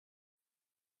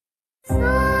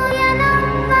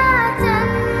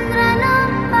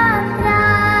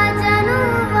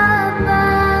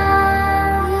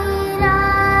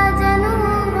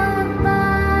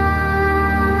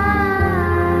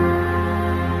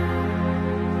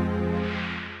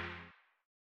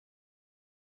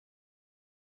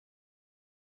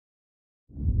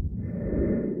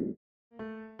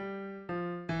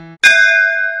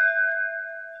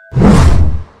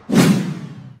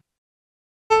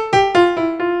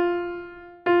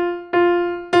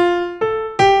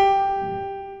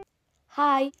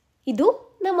Hi, ಇದು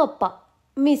ನಮ್ಮಪ್ಪ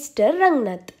mister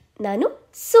Ranganath. ನಾನು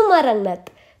ಸುಮಾ ರಂಗನಾಥ್.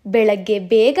 ಬೆಳಗ್ಗೆ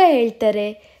ಬೇಗ ಹೇಳ್ತಾರೆ.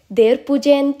 ದೇವ್ರ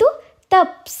ಪೂಜೆ ಅಂತೂ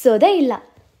ತಪ್ಪಿಸೋದೇ ಇಲ್ಲ.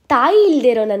 ತಾಯಿ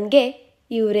ಇಲ್ದಿರೋ ನನಗೆ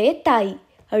ಇವರೇ ತಾಯಿ.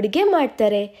 ಅಡುಗೆ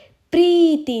ಮಾಡ್ತಾರೆ,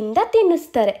 ಪ್ರೀತಿಯಿಂದ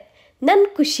ತಿನ್ನಿಸ್ತಾರೆ. ನನ್ನ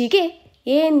ಖುಷಿಗೆ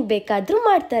ಏನು ಬೇಕಾದರೂ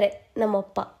ಮಾಡ್ತಾರೆ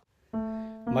ನಮ್ಮಪ್ಪ.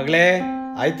 ಮಗಳೇ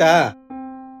ಆಯ್ತಾ?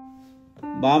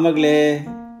 ಬಾ ಮಗಳೇ,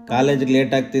 ಕಾಲೇಜಿಗೆ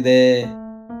ಲೇಟ್ ಆಗ್ತಿದೆ.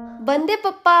 ಬಂದೆ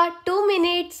ಪಪ್ಪ, 2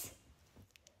 ಮಿನಿಟ್ಸ್.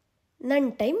 ನನ್ನ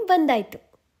ಟೈಮ್ ಬಂದಾಯ್ತು.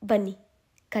 ಬನ್ನಿ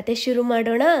ಕತೆ ಶುರು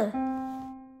ಮಾಡೋಣ.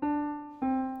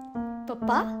 ಪಪ್ಪ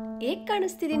ಹೇಗೆ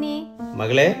ಕಾಣಿಸ್ತಿದ್ದೀನಿ?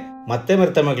 ಮಗಳೇ ಮತ್ತೆ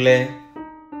ಬರ್ತೆ ಮಗಳೇ,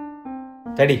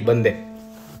 ತಡಿ ಬಂದೆ.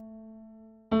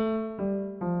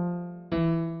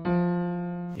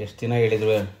 ಎಷ್ಟು ದಿನ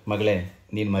ಹೇಳಿದ್ರು ಮಗಳೇ,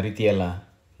 ನೀನು ಮರಿತೀಯಲ್ಲ.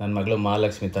 ನನ್ನ ಮಗಳು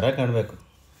ಮಹಾಲಕ್ಷ್ಮಿ ಥರ ಕಾಣಬೇಕು.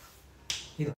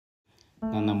 ಇದು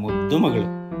ನನ್ನ ಮುದ್ದು ಮಗಳು.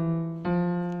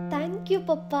 ಥ್ಯಾಂಕ್ ಯು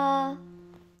ಪಪ್ಪ.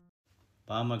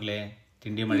 ಬಾ ಮಗಳೇ,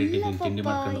 ತಿಂಡಿ ಮಾಡಿದ್ದೀನಿ, ತಿಂಡಿ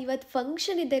ಮಾಡ್ಕೊಂಡು. ಇವತ್ತು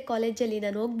ಫಂಕ್ಷನ್ ಇದೆ ಕಾಲೇಜಲ್ಲಿ,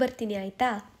 ನಾನು ಹೋಗಿ ಬರ್ತೀನಿ ಆಯ್ತಾ?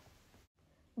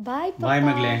 ಬಾಯ್ ಬಾಯ್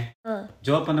ಮಗಳೇ.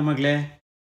 ಜೋಪನ ಮಗಳೇ.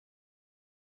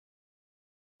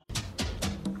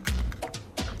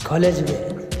 ಕಾಲೇಜ್ಗೆ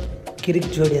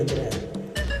ಕಿರಿಕ್ ಜೋಡಿ ಅಂದರೆ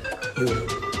ಇವರು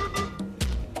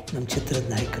ನಮ್ಮ ಚಿತ್ರದ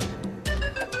ನಾಯಕರು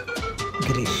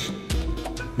ಗಿರೀಶ್,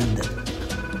 ನಂದನ್.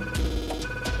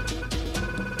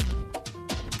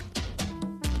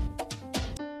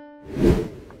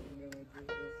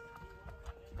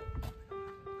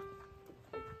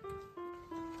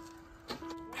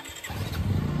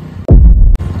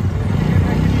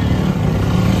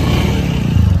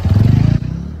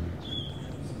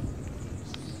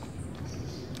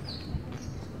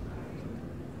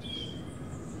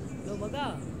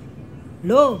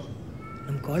 ಲೋ,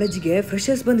 ನಮ್ಮ ಕಾಲೇಜಿಗೆ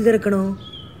ಫ್ರೆಶರ್ಸ್ ಬಂದಿದ್ದಾರೆ ಕಣೋ.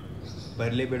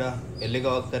 ಬರಲಿ ಬಿಡ, ಎಲ್ಲಿಗೆ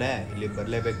ಹೋಗ್ತಾರೆ, ಇಲ್ಲಿ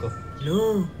ಬರಲೇಬೇಕು. ಲೋ,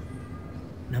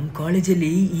 ನಮ್ಮ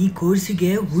ಕಾಲೇಜಲ್ಲಿ ಈ ಕೋರ್ಸಿಗೆ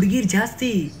ಹುಡುಗಿರು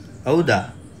ಜಾಸ್ತಿ. ಹೌದಾ?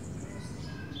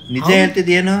 ನಿಜ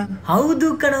ಹೇಳ್ತಿದ್ಯೇನು? ಹೌದು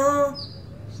ಕಣೋ.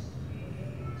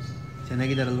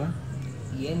 ಚೆನ್ನಾಗಿದ್ದಾರಲ್ವಾ?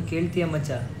 ಏನು ಕೇಳ್ತೀಯ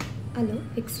ಮಚ್ಚ? Hello,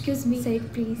 excuse me, side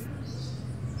please.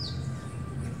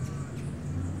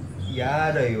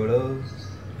 ಯಾರು ಇವಳು?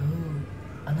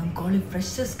 ನಮ್ಮ ಕಾಲೇಜ್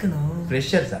ಫ್ರೆಶರ್ಸ್ ಕಣೋ.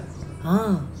 ಫ್ರೆಶರ್ಸಾ?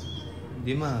 ಹಾಂ.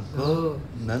 ದಿಮಾಕ್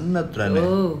ನನ್ನ ಹತ್ರನೇ.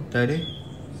 ತಡಿ.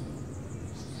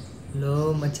 ಲೋ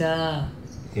ಮಚ್ಚ,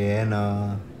 ಏನೋ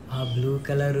ಆ blue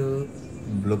colour.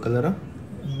 Blue colour?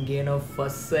 ಹಿಂಗೇನೋ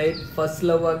first side first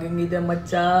love ಆಗಂಗಿದೆ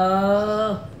ಮಚ್ಚ.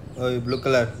 ಓಯ್ ಬ್ಲೂ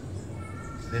ಕಲರ್,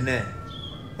 ನಿನ್ನೆ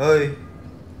ಓಯ್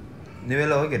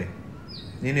ನೀವೆಲ್ಲ ಹೋಗಿರಿ,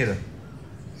 ನೀನಿರು.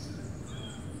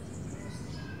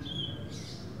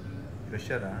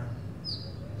 ಫ್ರೆಶರಾ?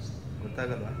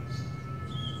 ಗೊತ್ತಾಗಲ್ವಾ?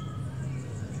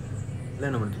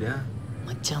 ಇಲ್ಲೇನೋ ಮಾಡ್ತೀಯಾ?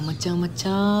 ಮಚ್ಚ ಮಚ್ಚ ಮಚ್ಚ.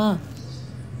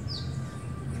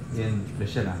 ಏನು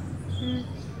ಫ್ರೆಶರಾ?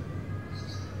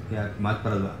 ಯಾಕೆ ಮಾತು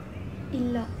ಬರಲ್ವಾ?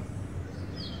 ಇಲ್ಲ,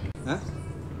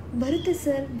 ಬರುತ್ತೆ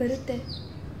ಸರ್, ಬರುತ್ತೆ.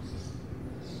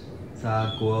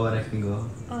 ಸಾಕು ಓವರ್ ಆ್ಯಕ್ಟಿಂಗು.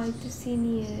 ಆಯಿತು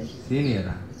ಸೀನಿಯರ್.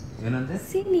 ಸೀನಿಯರಾ? ಏನಂತೆ?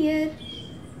 ಸೀನಿಯರ್.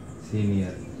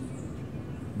 ಸೀನಿಯರ್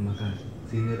ಮಗ,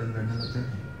 ಸೀನಿಯರ್ ಅಂದ್ರೆ ಅಣ್ಣ ಗೊತ್ತೇನೆ?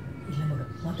 ಇಲ್ಲ ಮಗ,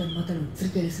 ಮಾತಾಡು ಹೆಸರು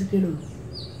ಕೇಳು.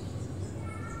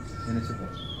 ಏನು ಹೆಸರು?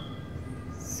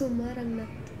 ಸುಮಾ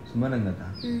ರಂಗನಾಥ್. ಸುಮಾ ರಂಗನಾಥ?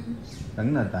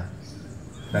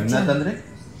 ರಂಗನಾಥ್ ಅಂದರೆ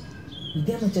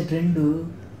ಇದೇ ಮಚ್ಚ ಟ್ರೆಂಡು.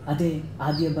 ಅದೇ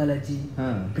ಆದ್ಯ ಬಾಲಾಜಿ,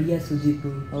 ಪ್ರಿಯಾ ಸುದೀಪ್.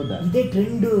 ಹೌದಾ? ಇದೇ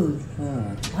ಟ್ರೆಂಡು.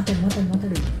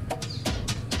 ಮಾತಾಡು.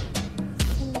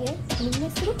 ಸೀನಿಯರ್, ನಿಮ್ಮ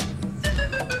ಹೆಸರು?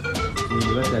 ನೀವು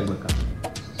ಇವತ್ತೇ ಆಗ್ಬೇಕಾ?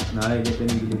 ನಾಳೆ ಇದಕ್ಕೆ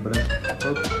ನೀವು ಇಲ್ಲಿ ಬರ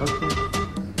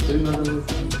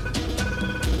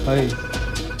ಹಾಯ್.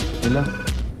 ಇಲ್ಲ,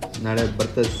 ನಾಳೆ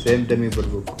ಬರ್ತದೆ, ಸೇಮ್ ಟೈಮಿಗೆ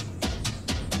ಬರ್ಬೇಕು.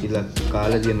 ಇಲ್ಲ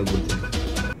ಕಾಲೇಜಿಗೆ ಬರ್ತೀನಿ.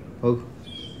 ಹೋಗು.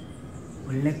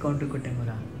 ಒಳ್ಳೆ ಕೌಂಟ್ರ್ ಕೊಟ್ಟೆ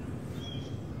ಮಗ.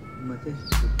 ಮತ್ತೆ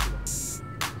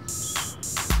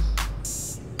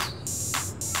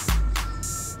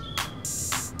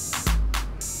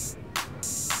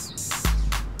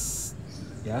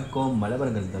ಯಾಕೋ ಮಳೆ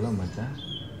ಬರಂಗಲ್ದಲ್ಲ ಮಚ್ಚ?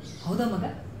 ಹೌದಾ ಮಗ?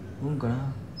 ಹ್ಞೂ ಕಣ.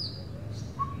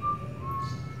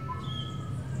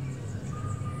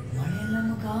 ಮಳೆ ಅಲ್ಲ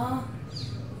ಮಗ,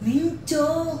 ಮಿಂಚು.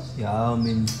 ಯಾವ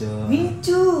ಮಿಂಚು?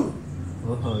 ಮಿಂಚು.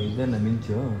 ಓಹೋ, ಇದನ್ನ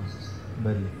ಮಿಂಚು.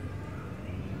 ಬರಲಿ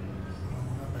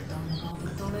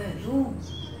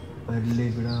ಬರಲಿ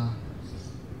ಬಿಡ.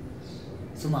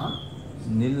 ಸುಮಾ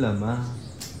ನಿಲ್ಲಮ್ಮ.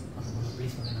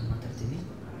 ಪ್ಲೀಸ್ ಮಗ, ನಾನು ಮಾತಾಡ್ತೀನಿ.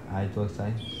 ಆಯ್ತು, ಹೋಗಿ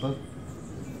ಸಾಯ್ ಹೋಗಿ.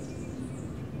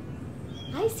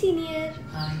 Hi senior.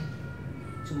 ಹಾಯ್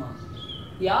ಸುಮಾ,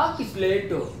 ಯಾಕೆ ಇಷ್ಟು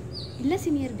ಲೇಟು? ಇಲ್ಲ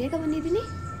ಸೀನಿಯರ್, ಬೇಗ ಬಂದಿದ್ದೀನಿ.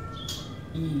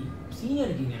 ಈ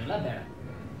ಸೀನಿಯರ್ ಗಿನಿಯರೆಲ್ಲ ಬೇಡ.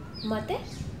 ಮತ್ತೆ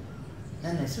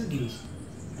ನನ್ನ ಹೆಸರು ಗಿರೀಶ್,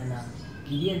 ನನ್ನ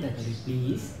ಗಿರಿ ಅಂತ ಕರಿ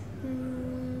ಪ್ಲೀಸ್.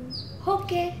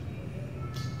 ಓಕೆ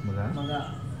ಮಗ.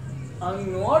 ಹಂಗೆ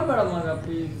ನೋಡ್ಬೇಡ ಮಗ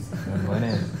ಪ್ಲೀಸ್. ಮನೆ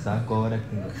ಸಾಕು ಓವರ್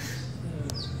ಆ್ಯಕ್ಟಿಂಗ್.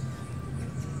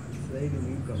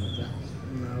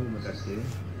 ನಾವು ಮಾತಾಡ್ತೀವಿ.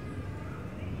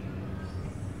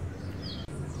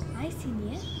 Hi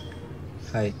senior.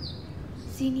 ಹಾಯ್.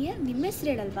 ಸೀನಿಯರ್, ನಿಮ್ಮ ಹೆಸರು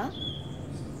ಹೇಳಲ್ವಾ?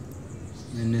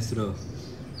 ನನ್ನ ಹೆಸರು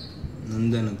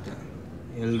ನಂದನ್ ಅಂತ.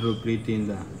 ಎಲ್ಲರೂ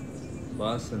ಪ್ರೀತಿಯಿಂದ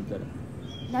ಬಾಸ್ ಅಂತಾರೆ.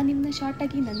 ನಾನು ನಿಮ್ಮನ್ನ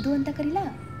ಶಾರ್ಟಾಗಿ ನಂದು ಅಂತ ಕರೀಲಾ?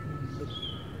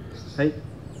 ಹೈ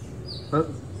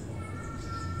ಹೋಗು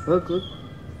ಹೋಗು.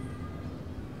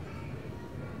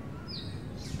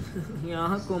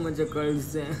 ಯಾಕೋ ಮಜಾ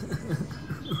ಕಳಿಸೆ.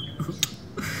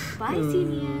 ಬಾಯ್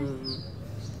ಸೀನಿಯರ್.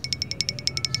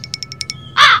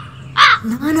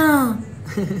 ನಾನಾ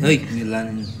ಇಲ್ಲ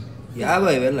ಯಾವ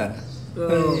ಇವೆಲ್ಲ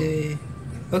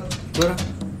ಬರ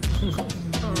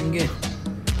ಹಂಗೆ.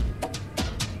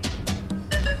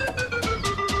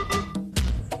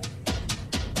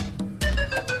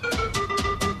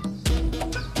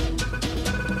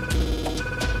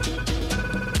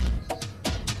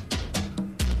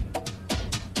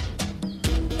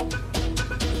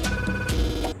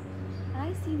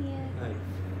 Hi senior.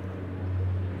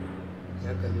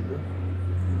 ಯಾಕಂದಿದ್ದು?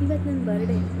 ಇವತ್ತು ನನ್ನ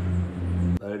birthday.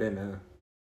 ಬರ್ಡೇನಾ?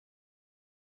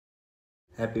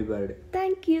 Happy birthday.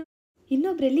 Thank you.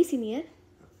 ಇನ್ನೊಬ್ರೆಲ್ಲಿ senior?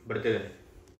 ಬರ್ತಿದೆ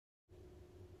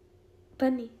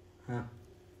ಬನ್ನಿ. ಹಾಂ.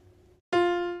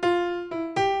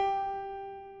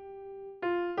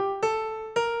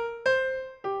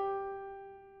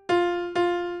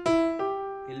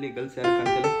 ಇಲ್ಲಿ ಗರ್ಲ್ಸ್ ಯಾರು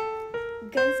ಕಾಣ್ತಿಲ್ಲ?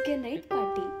 ಗರ್ಲ್ಸ್ಗೆ ನೈಟ್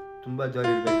ಪಾರ್ಟಿ. ತುಂಬ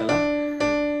ಜೋರು ಇರಬೇಕಲ್ಲ.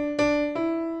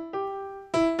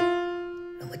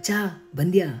 ಮಚ್ಚ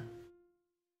ಬಂದ್ಯಾ?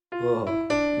 ಓಹ್,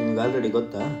 ನಿಮ್ಗೆ ಆಲ್ರೆಡಿ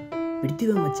ಗೊತ್ತಾ?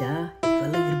 ಬಿಡ್ತೀವ ಮಚ್ಚ,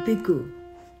 ಇವೆಲ್ಲ ಇರಬೇಕು.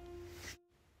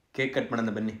 ಕೇಕ್ ಕಟ್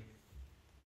ಮಾಡೋಣ ಬನ್ನಿ.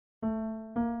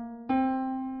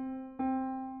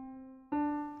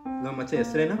 ನಮ್ಮ ಮಚ್ಚ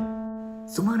ಹೆಸರೇನು?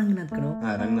 ಸುಮಾ ರಂಗನಾಥ್ ಕಣೋ.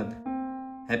 ಹಾಂ, ರಂಗನಾಥ್.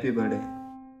 Happy birthday.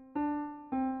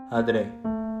 ಆದರೆ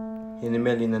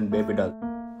ಇನ್ಮೇಲೆ ನನ್ನ ಬೇಬಿ ಡಾಲ್.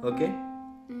 ಓಕೆ?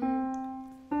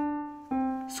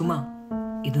 ಸುಮಾ,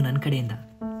 ಇದು ನನ್ನ ಕಡೆಯಿಂದ.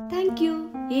 Thank you.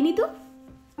 ಏನಿದು?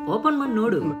 ಓಪನ್ ಮಾಡಿ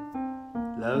ನೋಡು.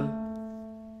 ಲವ್.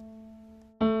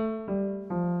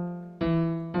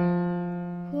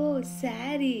 ಓ,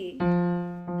 ಸ್ಯಾರಿ.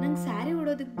 ನಂಗೆ ಸ್ಯಾರಿ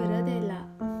ಉಡೋದಕ್ಕೆ ಬರೋದೇ ಇಲ್ಲ.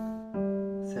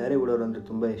 ಸ್ಯಾರಿ ಉಡೋರು ಅಂದರೆ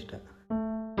ತುಂಬ ಇಷ್ಟ.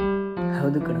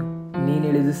 ಹೌದು ಕಣೋ, ನೀನು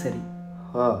ಹೇಳಿದ್ದು ಸರಿ.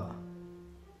 ಹಾಂ,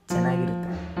 ಚೆನ್ನಾಗಿರುತ್ತೆ.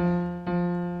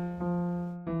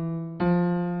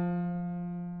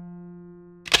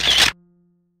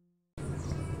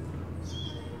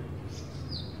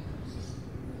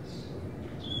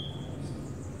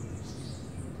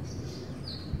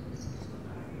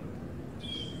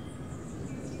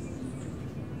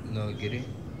 ಗಿರಿ,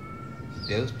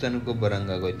 ದೇವಸ್ಥಾನಕ್ಕೂ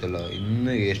ಬರಂಗಾಗೋಯ್ತಲ್ಲ.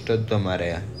 ಇನ್ನೂ ಎಷ್ಟೊತ್ತು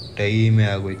ಮಾರಾಯ, ಟೈಮೇ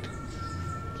ಆಗೋಯ್ತು.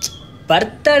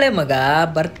 ಬರ್ತಾಳೆ ಮಗ,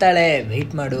 ಬರ್ತಾಳೆ,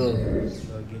 ವೆಯ್ಟ್ ಮಾಡು.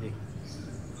 ಗಿರಿ,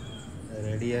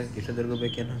 ರೆಡಿಯಾಗಿ ಕಿಶೋದರ್ಗೂ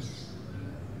ಬೇಕೇನೋ?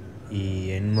 ಈ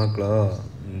ಹೆಣ್ಮಕ್ಳು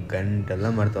ಗಂಟೆಲ್ಲ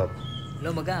ಮಾಡ್ತಾವಪ್ಪ.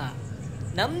 ಲೋ ಮಗ,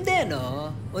 ನಮ್ದೇನೋ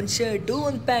ಒಂದು ಶರ್ಟು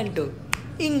ಒಂದು ಪ್ಯಾಂಟು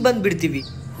ಹಿಂಗೆ ಬಂದುಬಿಡ್ತೀವಿ.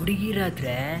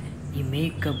 ಹುಡುಗಿರಾದ್ರೆ ಈ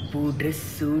ಮೇಕಪ್ಪು,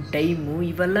 ಡ್ರೆಸ್ಸು, ಟೈಮು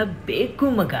ಇವೆಲ್ಲ ಬೇಕು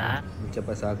ಮಗ.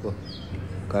 ಮುಚ್ಚಪ್ಪ ಸಾಕು.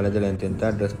 ಕಾಲೇಜಲ್ಲಿ ಎಂತೆಂಥ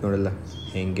ಡ್ರೆಸ್ ನೋಡಲ್ಲ,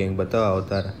 ಹೆಂಗೆ ಬರ್ತಾವ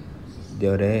ಅವತಾರ.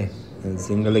 ದೇವರೇ, ನಾನು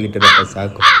ಸಿಂಗಲಾಗಿಟ್ಟಿರಪ್ಪ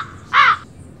ಸಾಕು.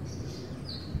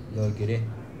 ಲೋ ಗಿರಿ,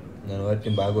 ನಾನು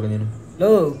ಓದ್ತೀನಿ ಬಾಗುರು ನೀನು.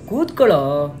 Low ಕೂತ್ಕೊಳ್ಳೋ,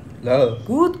 low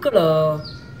ಕೂತ್ಕೊಳ್ಳೋ.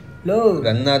 ಲೋ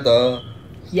ರಂಗನಾಥ.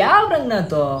 ಯಾವ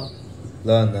ರಂಗನಾಥ?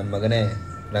 ಲೋ ನನ್ನ ಮಗನೇ,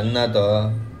 ರಂಗನಾಥ.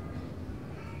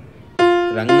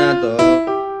 ರಂಗನಾಥ.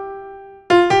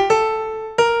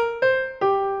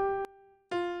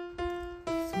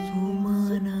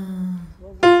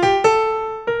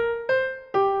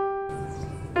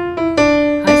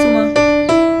 ಹಾಯ್ ಸುಮಾ.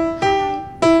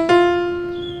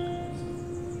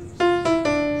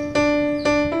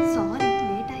 ಸಾರಿ,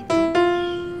 ಲೇಟ್ ಆಯ್ತು.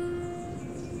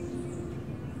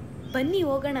 ಬನ್ನಿ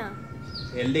ಹೋಗೋಣ.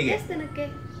 ಎಲ್ಲಿಗೆ? ದೇವಸ್ಥಾನಕ್ಕೆ.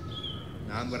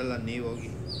 ನಾನು ಬರಲ್ಲ, ನೀವು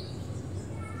ಹೋಗಿ.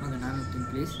 ಮಗ ನಾನು ಹೋಗ್ತೀನಿ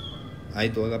ಪ್ಲೀಸ್.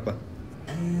 ಆಯ್ತು ಹೋಗಪ್ಪ.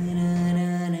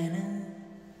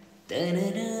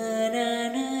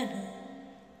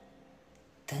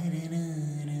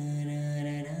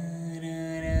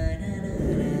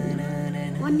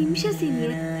 ಒಂದು ನಿಮಿಷ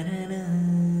ಸೀನಿಯರ್.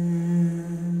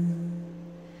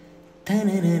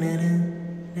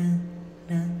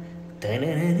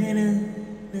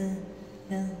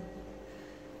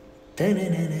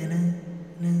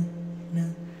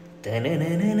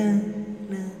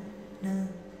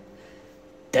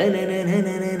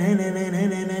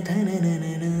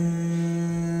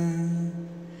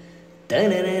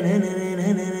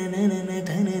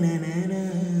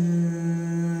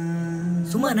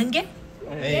 ಸುಮಾ ನಂಗೆ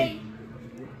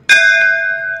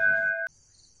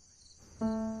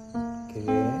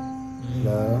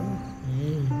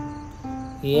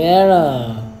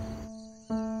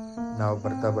ನಾವು ನಾವು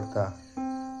ಬರ್ತಾ ಬರ್ತಾ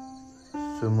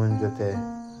ಸುಮನ್ ಜೊತೆ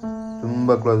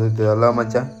ತುಂಬ ಕ್ಲೋಸ್ ಇರ್ತೀವಲ್ಲ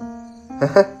ಮಚ್ಚ.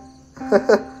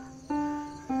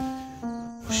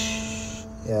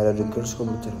 ಯಾರಾದ್ರೂ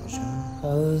ಕೇಳಿಸ್ಕೊಂಡ್ಬಿಡ್ತಾರೆ ಮಚ್ಚ.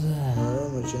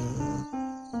 ಮಚ್ಚ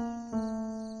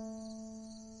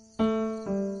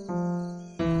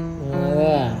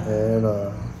ಹೇಳೋ.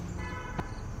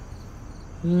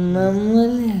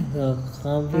 ನಮ್ಮಲ್ಲಿ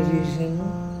ಕಾಂಪಿಟೇಷನ್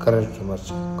ಕರೆಕ್ಟ್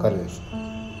ಮಚ್ಚ, ಕರೆಕ್ಟ್.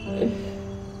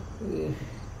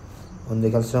 ಒಂದೇ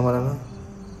ಕೆಲಸ ಮಾಡೋಣ.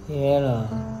 ಹೇಳೋ.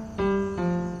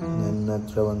 ನನ್ನ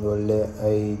ಹತ್ರ ಒಂದು ಒಳ್ಳೆ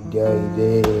ಐಡಿಯಾ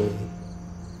ಇದೆ.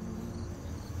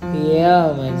 ಹೇಳೋ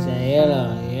ಮಚ್ಚ, ಹೇಳೋ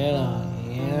ಹೇಳೋ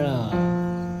ಹೇಳೋ.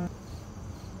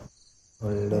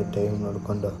 ಒಳ್ಳೆ ಟೈಮ್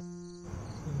ನೋಡ್ಕೊಂಡು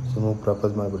ಸುಮ್ಮ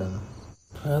ಪ್ರಪೋಸ್ ಮಾಡಿಬಿಡೋಣ.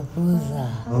 ಪ್ರಪೋಸ?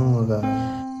 ಹ್ಞೂ ಮಗ.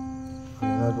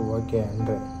 ಏನಾದ್ರು ಓಕೆ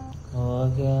ಅಂದರೆ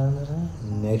ಓಕೆ ಅಂದರೆ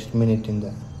ನೆಕ್ಸ್ಟ್ ಮಿನಿಟಿಂದ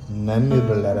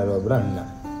ನಮ್ಮಿಬ್ರಲ್ಲಿ ಯಾರು ಒಬ್ಬರು ಅಣ್ಣ.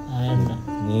 ಅಣ್ಣ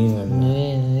ನೀನು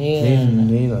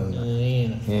ನೀನು ಅಣ್ಣ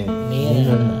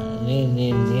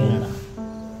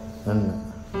ಅಣ್ಣ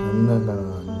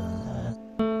ಅಣ್ಣ.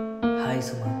 ಹಾಯ್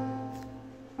ಸುಮಾ,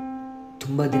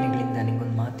 ತುಂಬ ದಿನಗಳಿಂದ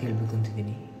ನಿಂಗೊಂದು ಮಾತು ಹೇಳಬೇಕು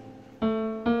ಅಂತಿದ್ದೀನಿ.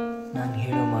 ನಾನು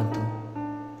ಹೇಳೋ ಮಾತು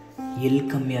ಎಲ್ಲಿ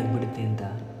ಕಮ್ಮಿ ಆಗಿಬಿಡುತ್ತೆ ಅಂತ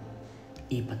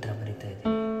ಈ ಪತ್ರ ಬರೀತಾ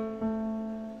ಇದ್ದೀನಿ.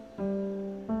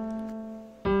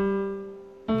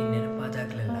 ನಿನ್ನ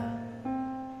ನೆನಪಾದಾಗಲೆಲ್ಲ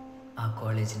ಆ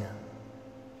ಕಾಲೇಜಿನ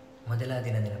ಮೊದಲ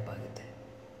ದಿನ ನೆನಪಾಗುತ್ತೆ.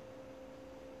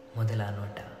 ಮೊದಲ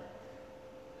ನೋಟ,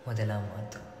 ಮೊದಲ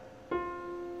ಮಾತು.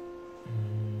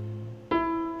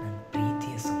 ನನ್ನ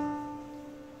ಪ್ರೀತಿಯ ಸುಮ.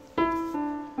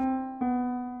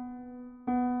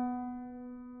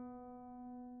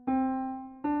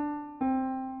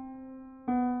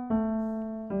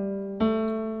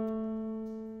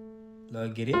 ಲೋ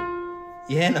ಗಿರಿ,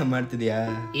 ಏನ ಮಾಡ್ತಿದ್ಯಾ?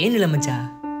 ಏನಿಲ್ಲ ಮಚ್ಚ.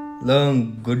 Low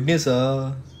good news.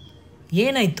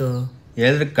 ಏನಾಯ್ತು?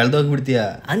 ಹೇಳಿದ್ರೆ ಕಳ್ದೋಗ್ಬಿಡ್ತೀಯ.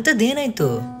 ಅಂಥದ್ದೇನಾಯ್ತು?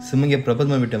 ಸುಮ್ಮಗೆ ಪ್ರಪೋಸ್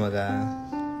ಮಾಡಿಬಿಟ್ಟೆ ಮಗ.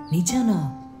 ನಿಜನಾ?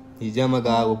 ನಿಜ ಮಗ,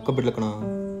 ಒಪ್ಕೊಬಿಟ್ಲ ಕಣೋ.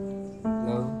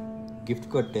 ಲೋ ಗಿಫ್ಟ್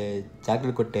ಕೊಟ್ಟೆ,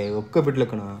 ಚಾಕ್ಲೇಟ್ ಕೊಟ್ಟೆ, ಒಪ್ಕೊಬಿಟ್ಲ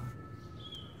ಕಣೋ.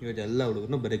 ಇವತ್ತೆಲ್ಲ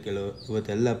ಹುಡುಗರು ಬರೀ ಕೇಳು,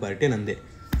 ಇವತ್ತೆಲ್ಲ ಪಾರ್ಟಿ ನಂದೆ,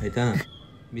 ಆಯಿತಾ?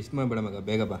 ಮಿಸ್ ಮಾಡಬೇಡ ಮಗ,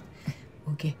 ಬೇಗ ಬಾ.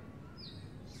 ಓಕೆ.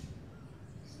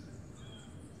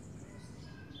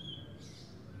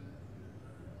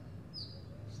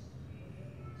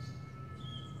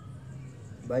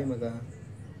 ಬಾಯ್ ಮಗ.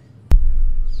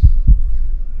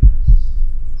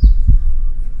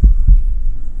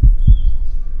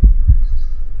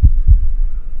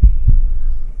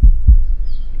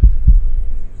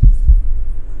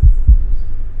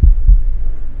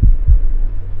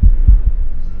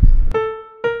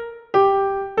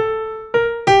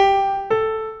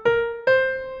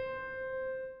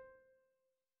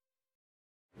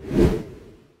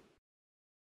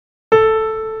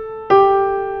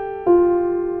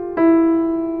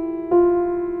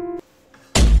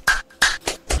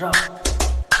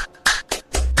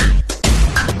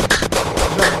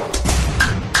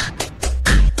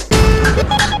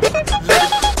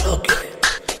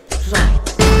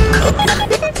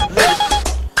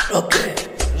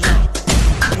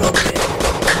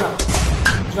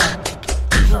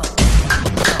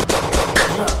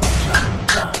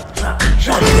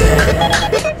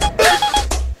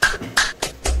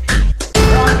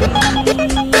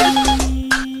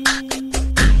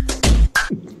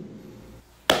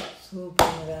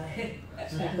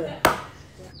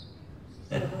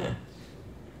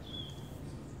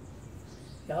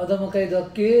 ಯಾವುದೋ ಮಕ್ಕ ಇದು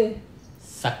ಅಕ್ಕಿ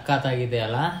ಸಖತ್ತಾಗಿದೆ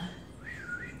ಅಲ್ಲ?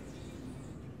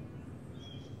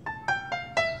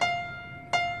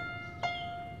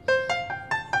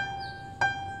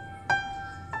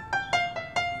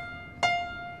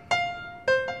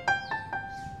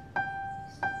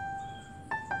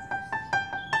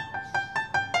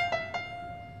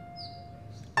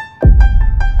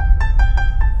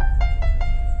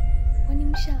 ಒಂದು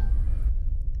ನಿಮಿಷ,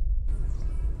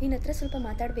 ನಿನ್ನ ಹತ್ರ ಸ್ವಲ್ಪ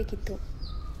ಮಾತಾಡಬೇಕಿತ್ತು.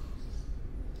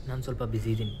 ನಾನು ಸ್ವಲ್ಪ ಬ್ಯುಸಿ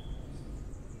ಇದ್ದೀನಿ.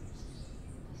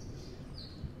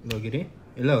 ಹೋಗಿರಿ,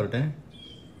 ಎಲ್ಲ ಹೊರಟೆ?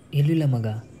 ಎಲ್ಲಿಲ್ಲ ಮಗ.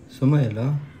 ಸುಮ್ಮ ಎಲ್ಲ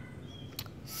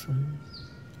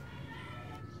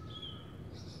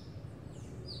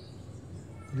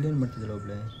ಇಲ್ಲೇನು ಮಾಡ್ತಿದ್ದಲ್ಲ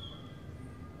ಒಬ್ಳೆ?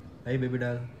 ಐ ಬೇಬಿ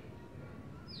ಡಾಲ್,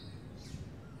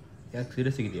 ಯಾಕೆ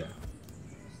ಸೀರಿಯಸ್ ಆಗಿದೆಯಾ?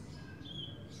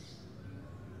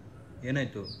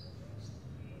 ಏನಾಯ್ತು?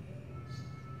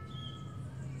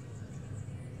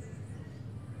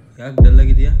 ಯಾಕೆ ಡಲ್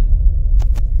ಆಗಿದೆಯಾ?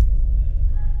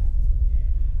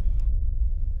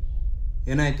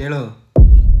 ಏನಾಯ್ತು ಹೇಳು.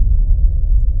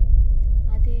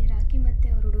 ಅದೇ ರಾಕಿ ಮತ್ತೆ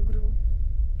ಅವ್ರ ಹುಡುಗರು.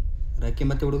 ರಾಕಿ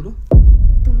ಮತ್ತೆ ಹುಡುಗರು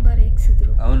ತುಂಬ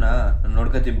ರೇಗಿಸಿದ್ರು. ಅವನಾ? ನಾನು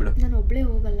ನೋಡ್ಕೊತೀನಿ ಬಿಡು. ನಾನು ಒಬ್ಬಳೇ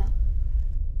ಹೋಗಲ್ಲ.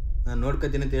 ನಾನು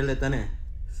ನೋಡ್ಕೊತೀನಿ ಅಂತ ಹೇಳ್ದೆ ತಾನೆ.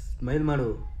 ಸ್ಮೈಲ್ ಮಾಡು,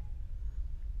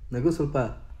 ನಗು ಸ್ವಲ್ಪ.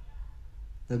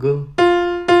 ನಗು.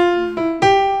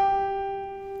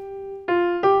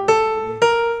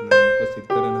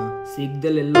 ಸಿಗ್ತಾರೇನಾ?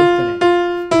 ಸಿಗ್ದಲ್ಲಿ ಎಲ್ಲೋಗ್ತಾರೆ.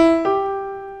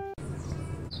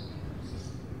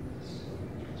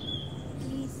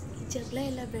 ಪ್ಲೀಸ್ ಈ ಜಗಳ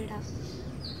ಎಲ್ಲ ಬೇಡ.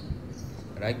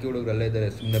 ರಾಕಿ ಹುಡುಗರು ಅಲ್ಲೇ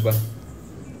ಇದ್ದಾರೆ, ಸುಮ್ಮನೆ ಬಾ.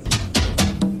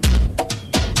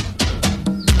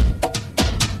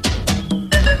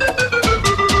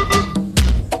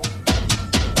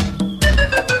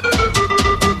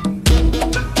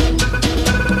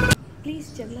 ಪ್ಲೀಸ್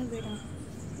ಜಗಳ ಬೇಡ.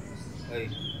 ಐ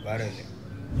ಬಾರ ಇಲ್ಲಿ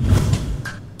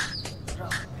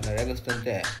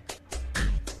ರೇಗಿಸ್ತಂತೆ.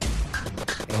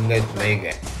 ಹೆಂಗಾಯ್ತು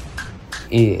ಮೈಗೆ?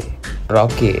 ಈ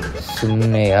ರಾಕಿ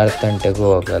ಸುಮ್ಮನೆ ಯಾರ ತಂಟೆಗೂ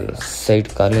ಹೋಗಲ್ಲ. ಸೈಟ್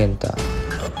ಖಾಲಿ ಅಂತ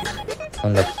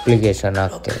ಒಂದು ಅಪ್ಲಿಕೇಶನ್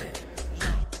ಹಾಕ್ತೇವೆ.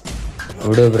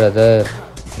 ಬಿಡು ಬ್ರದರ್,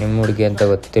 ನಿಮ್ಮ ಹುಡುಗಿ ಅಂತ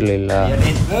ಗೊತ್ತಿರಲಿಲ್ಲ.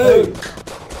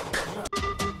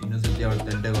 ಇನ್ನೊಂದ್ಸತಿ ಅವಳ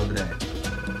ತಂಟೆಗೆ ಹೋದ್ರೆ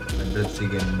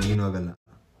ಅಡ್ರೆಸ್ಸಿಗೆ ನೀನು ಹೋಗಲ್ಲ,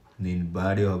 ನೀನು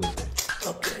ಬಾಡಿ ಹೋಗುತ್ತೆ.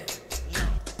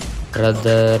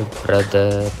 ಬ್ರದರ್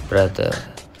ಬ್ರದರ್ ಬ್ರದರ್,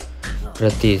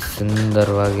 ಪ್ರತಿ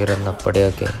ಸುಂದರವಾಗಿರೋದನ್ನ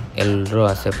ಪಡೆಯೋಕ್ಕೆ ಎಲ್ಲರೂ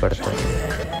ಆಸೆ ಪಡ್ತಾರೆ.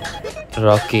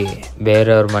 ರಾಕಿ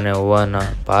ಬೇರೆಯವ್ರ ಮನೆ ಹೂವನ್ನ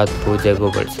ಪಾದ ಪೂಜೆಗೂ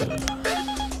ಬಳಸಲ್ಲ.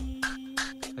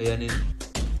 ಅಯ್ಯ ನೀನು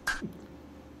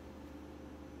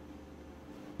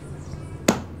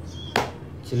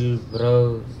ಚಿಲ್ ಬ್ರೋ,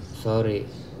 ಸಾರಿ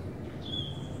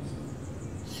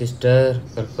ಸಿಸ್ಟರ್,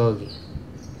 ಕರ್ಕೋಗಿ.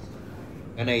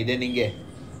 ಏನ ಇದೆ ನಿಂಗೆ?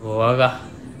 ಹೋಗ.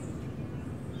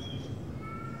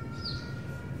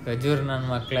 ಖಜೂರ್ ನನ್ನ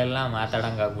ಮಕ್ಕಳೆಲ್ಲ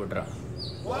ಮಾತಾಡಂಗಾಗ್ಬಿಟ್ರು.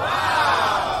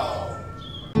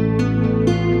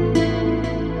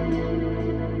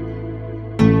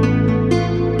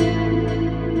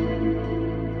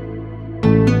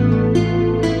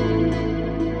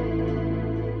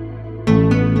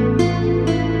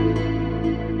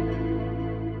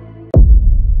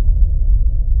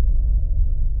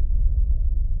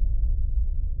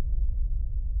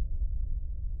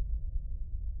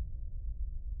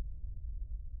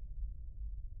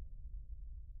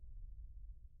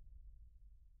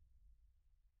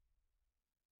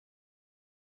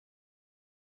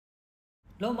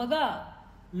 ಲೋ ಮಗ,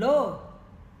 ಲೋ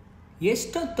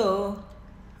ಎಷ್ಟೊತ್ತು?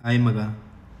 ಆಯ್ ಮಗ,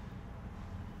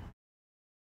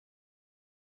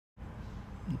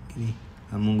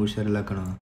 ಅಮ್ಮಂಗೆ ಹುಷಾರಿಲ್ಲ ಕಣೋ.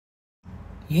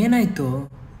 ಏನಾಯ್ತು?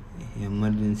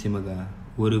 ಎಮರ್ಜೆನ್ಸಿ ಮಗ,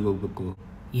 ಊರಿಗೆ ಹೋಗ್ಬೇಕು.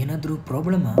 ಏನಾದರೂ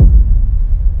ಪ್ರಾಬ್ಲಮಾ?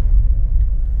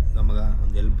 ಮಗ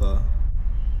ಒಂದು ಹೆಲ್ಪ್.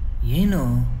 ಏನು?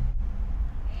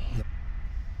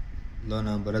 ಲೋ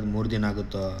ನಾ ಬರೋದು 3 ದಿನ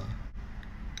ಆಗುತ್ತೋ.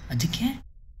 ಅದಕ್ಕೆ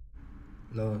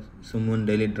ಲೋ ಸುಮ್ಮನೆ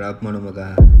ಡೈಲಿ ಡ್ರಾಪ್ ಮಾಡು ಮಗ,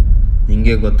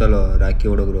 ನಿಂಗೆ ಗೊತ್ತಲ್ಲೋ ರಾಕಿ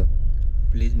ಹುಡುಗರು.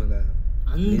 ಪ್ಲೀಸ್ ಮಗ.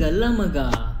 ಹಂಗಲ್ಲ ಮಗ,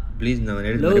 ಪ್ಲೀಸ್ ನಾವು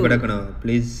ಹೇಳಿದ್ ಬೇಡ ಕಣೋ.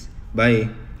 ಪ್ಲೀಸ್ ಬಾಯ್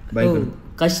ಬಾಯ್ ಕಣೋ.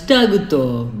 ಕಷ್ಟ ಆಗುತ್ತೋ.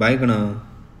 ಬಾಯ್ ಕಣೋ.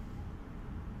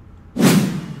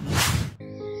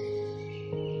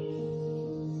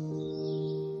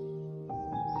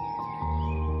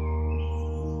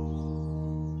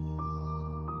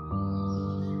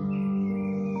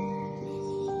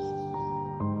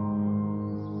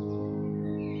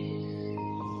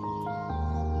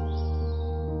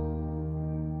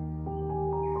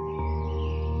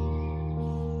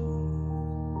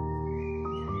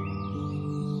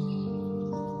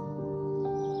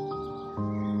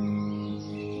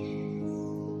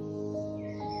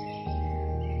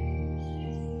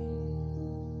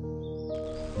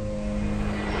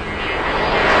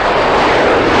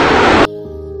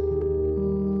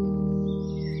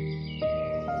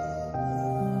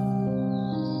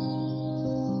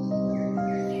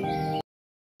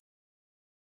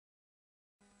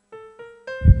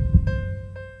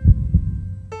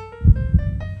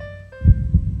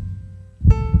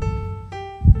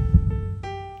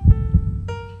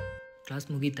 ಕ್ಲಾಸ್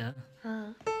ಮುಗೀತಾ? ಹಾಂ,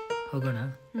 ಹೋಗೋಣ.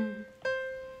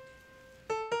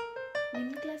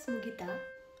 ನಿನ್ನ ಕ್ಲಾಸ್ ಮುಗೀತಾ?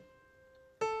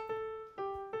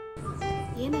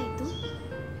 ಏನಾಯಿತು?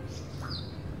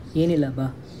 ಏನಿಲ್ಲ ಬಾ.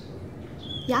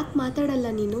 ಯಾಕೆ ಮಾತಾಡಲ್ಲ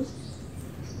ನೀನು?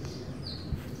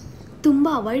 ತುಂಬ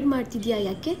ಅವಾಯ್ಡ್ ಮಾಡ್ತಿದ್ಯಾ,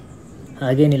 ಯಾಕೆ?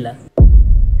 ಹಾಗೇನಿಲ್ಲ.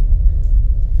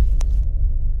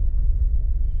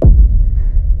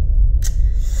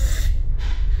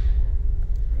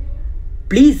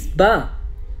 ಪ್ಲೀಸ್ ಬಾ.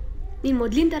 ನೀನು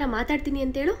ಮೊದಲಿನ ಥರ ಮಾತಾಡ್ತೀನಿ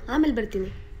ಅಂತೇಳು, ಆಮೇಲೆ ಬರ್ತೀನಿ.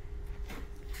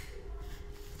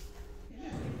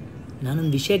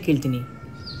 ನಾನೊಂದು ವಿಷಯ ಕೇಳ್ತೀನಿ,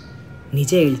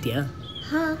 ನಿಜ ಹೇಳ್ತೀಯಾ?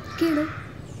 ಹಾಂ, ಕೇಳು.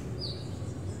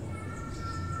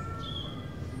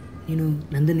 ನೀನು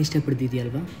ನಂದನ್ನು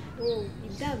ಇಷ್ಟಪಡ್ತಿದ್ದೀಯಲ್ವಾ? ಓ,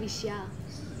 ಇದ್ದ ವಿಷಯ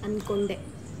ಅಂದ್ಕೊಂಡೆ.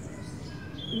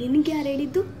 ನಿನಗೆ ಯಾರು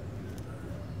ಹೇಳಿದ್ದು?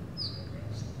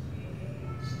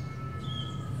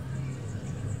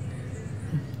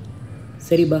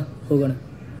 ಸರಿ ಬಾ, ಹೋಗೋಣ.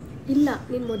 ಇಲ್ಲ,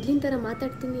 ನೀನು ಮೊದಲಿನ ಥರ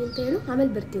ಮಾತಾಡ್ತೀನಿ ಅಂತ ಹೇಳು,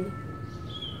 ಆಮೇಲೆ ಬರ್ತೀನಿ.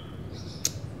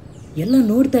 ಎಲ್ಲ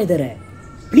ನೋಡ್ತಾ ಇದ್ದಾರೆ.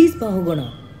 ಪ್ಲೀಸ್ ಬಾ ಹೋಗೋಣ.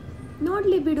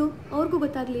 ನೋಡಲಿ ಬಿಡು, ಅವ್ರಿಗೂ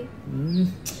ಗೊತ್ತಾಗಲಿ.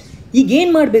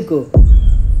 ಈಗೇನು ಮಾಡಬೇಕು?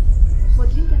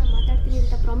 ಮೊದಲಿನ ಥರ ಮಾತಾಡ್ತೀನಿ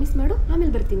ಅಂತ ಪ್ರಾಮಿಸ್ ಮಾಡು,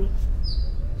 ಆಮೇಲೆ ಬರ್ತೀನಿ.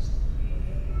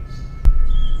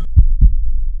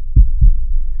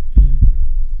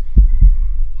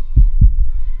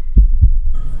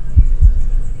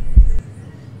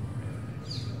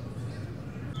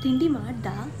 ತಿಂಡಿ ಮಾಡ್ದ?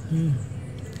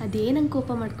 ಅದೇನಂಗೆ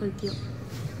ಕೋಪ ಮಾಡ್ಕೊಳ್ತೀಯೋ?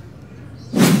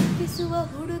 ಪ್ರೀತಿಸುವ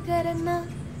ಹುಡುಗರನ್ನ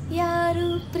ಯಾರು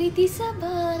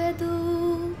ಪ್ರೀತಿಸಬಾರದು,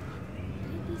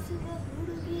 ಪ್ರೀತಿಸುವ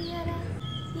ಹುಡುಗಿಯರ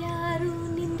ಯಾರು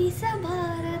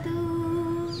ನಿಂದಿಸಬಾರದು.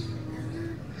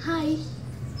 ಹಾಯ್.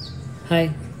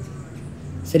 ಹಾಯ್.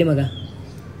 ಸರಿ ಮಗ,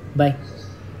 ಬಾಯ್.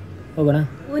 ಹೋಗೋಣ.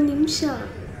 ಒಂದು ನಿಮಿಷ.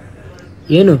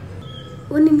 ಏನು?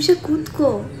 ಒಂದು ನಿಮಿಷ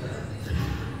ಕೂತ್ಕೋ.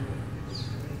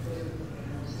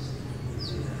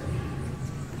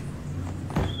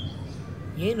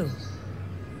 ಏನು?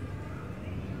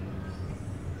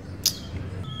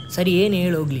 ಸರಿ, ಏನು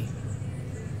ಹೇಳೋಗ್ಲಿ.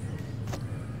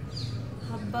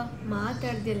 ಹಬ್ಬ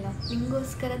ಮಾತಾಡ್ದಿಲ್ಲ,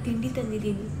 ನಿಂಗೋಸ್ಕರ ತಿಂಡಿ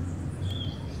ತಂದಿದ್ದೀನಿ.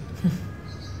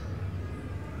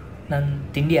 ನನ್ನ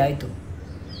ತಿಂಡಿ ಆಯಿತು.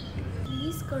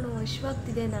 ಪ್ಲೀಸ್ ಕಣೋ,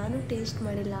 ಹಶ್ವಾಗ್ತಿದೆ, ನಾನು ಟೇಸ್ಟ್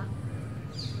ಮಾಡಿಲ್ಲ.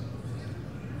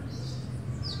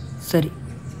 ಸರಿ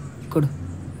ಕೊಡು.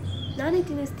 ನಾನೇ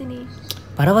ತಿನ್ನಿಸ್ತೀನಿ.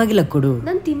 ಪರವಾಗಿಲ್ಲ, ಕೊಡು.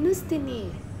 ನಾನು ತಿನ್ನಿಸ್ತೀನಿ.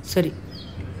 ಸರಿ,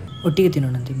 ಒಟ್ಟಿಗೆ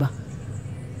ತಿನ್ನೋಣಂತೆ, ಬಾ.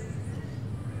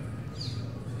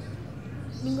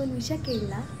 ನಿಂಗೊಂದು ವಿಷಯ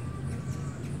ಕೇಳಿಲ್ಲ?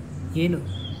 ಏನು?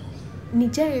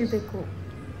 ನಿಜ ಹೇಳಬೇಕು.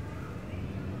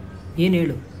 ಏನು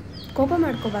ಹೇಳು. ಕೋಪ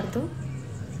ಮಾಡ್ಕೋಬಾರ್ದು.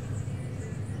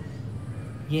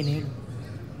 ಏನು ಹೇಳು.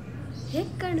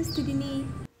 ಹೇಗೆ ಕಾಣಿಸ್ತಿದ್ದೀನಿ?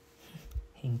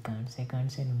 ಹಿಂಗೆ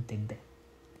ಕಾಣಿಸೆ ನಿಂತಿದ್ದೆ.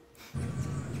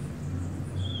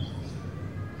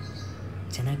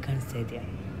 ಚೆನ್ನಾಗಿ ಕಾಣಿಸ್ತಾ ಇದೆಯಾ?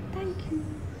 Thank you.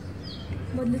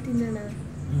 ಮೊದಲು ತಿನ್ನೋಣ.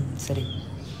 ಸರಿ.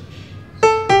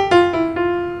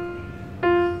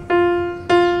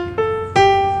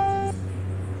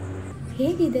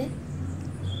 ಹೇಗಿದೆ?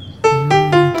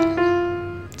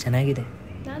 ಚೆನ್ನಾಗಿದೆ.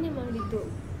 ನಾನೇ ಮಾಡಿದ್ದು.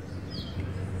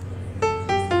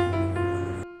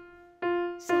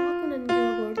 ಸಾಕು, ನನಗೆ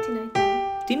ಹೊಡ್ತೀನಿ ಆಯ್ತಾ?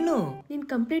 ತಿನ್ನು. ನೀನು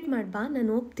ಕಂಪ್ಲೀಟ್ ಮಾಡ್ಬಾ, ನಾನು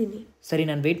ಹೋಗ್ತೀನಿ. ಸರಿ,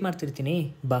 ನಾನು ವೆಯ್ಟ್ ಮಾಡ್ತಿರ್ತೀನಿ,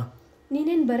 ಬಾ.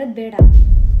 ನೀನೇನು ಬರೋದು ಬೇಡ.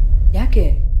 ಯಾಕೆ?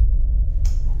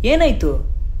 ಏನಾಯ್ತು?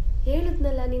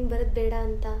 ಹೇಳಿದ್ನಲ್ಲ ನೀನು ಬರೋದು ಬೇಡ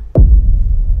ಅಂತ.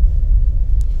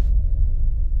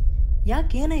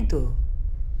 ಯಾಕೆ, ಏನಾಯ್ತು?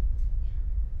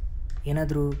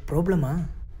 ಏನಾದರೂ ಪ್ರಾಬ್ಲಮಾ?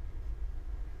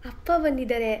 ಅಪ್ಪ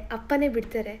ಬಂದಿದ್ದಾರೆ, ಅಪ್ಪನೇ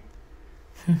ಬಿಡ್ತಾರೆ.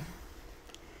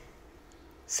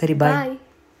 ಸರಿ, ಬಾಯ್. ಬಾಯ್.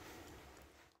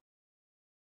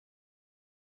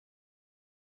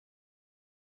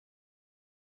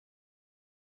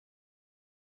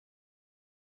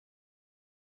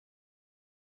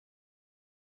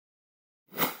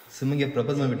 ಸುಮ್ಮಿಗೆ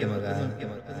ಪ್ರಪೋಸ್ ಮಾಡಿಬಿಟ್ಟೆ ಮಗ.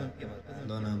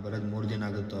 ನಾನು ಬರೋದು 3 ದಿನ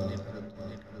ಆಗುತ್ತೋ.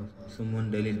 ಸುಮ್ಮನೆ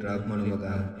ಡೈಲಿ ಡ್ರಾಪ್ ಮಾಡು ಮಗ.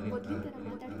 ಮೊದಲಿನ ಥರ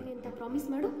ಮಾತಾಡ್ತೀನಿ ಅಂತ ಪ್ರಾಮಿಸ್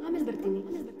ಮಾಡು, ಆಮೇಲೆ ಬರ್ತೀನಿ.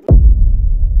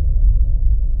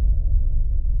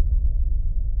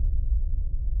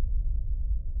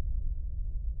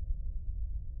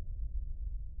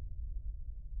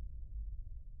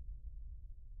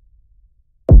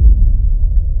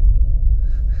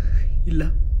 ಇಲ್ಲ,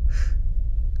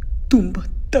 ತುಂಬ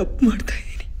ತಪ್ಪು ಮಾಡ್ತಾ ಇದ್ದೀನಿ.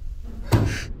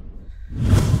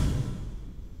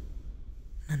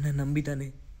 ನನ್ನ ನಂಬಿದ್ದಾನೆ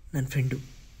ನನ್ನ ಫ್ರೆಂಡು.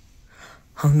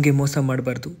 ಹಾಗೆ ಮೋಸ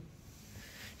ಮಾಡಬಾರ್ದು.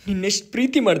 ನಿನ್ನೆಷ್ಟು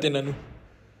ಪ್ರೀತಿ ಮಾಡಿದೆ ನಾನು.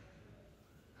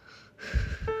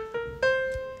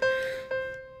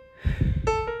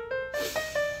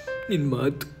 ನಿನ್ನ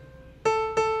ಮಾತು,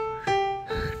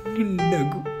 ನಿನ್ನ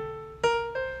ನಗು,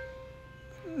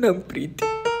 ನಮ್ಮ ಪ್ರೀತಿ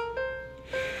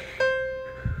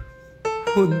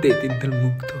ಒಂದೇ ದಿನದಲ್ಲಿ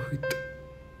ಮುಗ್ದು ಹೋಯ್ತು.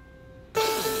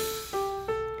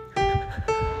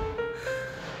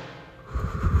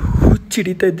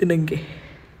 ಹುಚ್ಚಿಡಿತಾ ಇದ್ದೆ ನನಗೆ.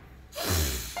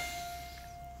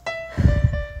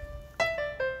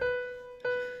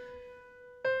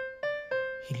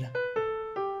 ಇಲ್ಲ,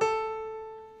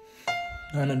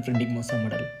 ನಾನು ನನ್ನ ಫ್ರೆಂಡಿಗೆ ಮೋಸ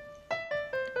ಮಾಡಲ್ಲ.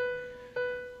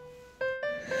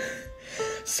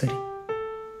 ಸರಿ,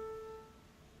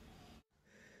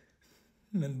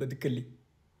 ನನ್ನ ಬದುಕಲ್ಲಿ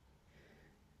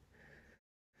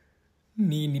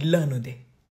ನೀನಿಲ್ಲ ಅನ್ನೋದೇ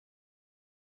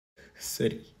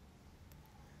ಸರಿ.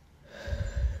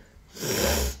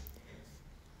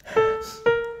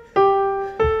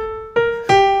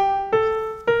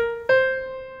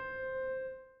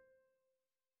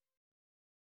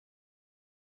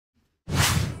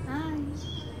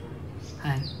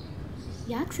 ಹಾಯ್.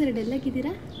 ಯಾಕೆ ಸರ್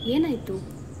ಡಲ್ಲಾಗಿದ್ದೀರಾ? ಏನಾಯಿತು?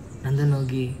 ನಂದನ್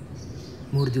ಹೋಗಿ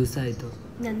 3 ದಿವಸ ಆಯಿತು.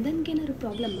 ನಂದನ್ಗೇನಾದ್ರು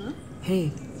ಪ್ರಾಬ್ಲಮ್ಮಾ? ಹೇ,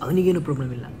 ಅವನಿಗೇನು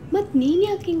ಪ್ರಾಬ್ಲಮ್ ಇಲ್ಲ. ಮತ್ತು ನೀನು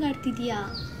ಯಾಕೆ ಹಿಂಗೆ ಆಡ್ತಿದ್ದೀಯಾ?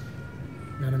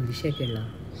 ನಾನೊಂದು ವಿಷಯ ಕೇಳಲ್ಲ.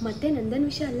 ಮತ್ತೆ ನಂದನ್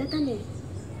ವಿಷಯ ಅಲ್ಲ ತಾನೇ?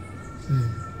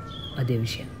 ಅದೇ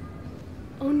ವಿಷಯ.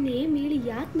 ಅವ್ನ ನೇಮ್ ಹೇಳಿ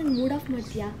ಯಾಕೆ ನಂಗೆ ಮೂಡ್ ಆಫ್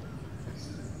ಮಾಡ್ತೀಯಾ?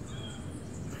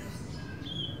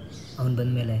 ಅವನು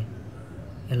ಬಂದಮೇಲೆ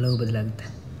ಎಲ್ಲವೂ ಬದಲಾಗುತ್ತೆ.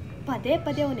 ಪದೇ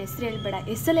ಪದೇ ಅವನ ಹೆಸರು ಹೇಳ್ಬೇಡ.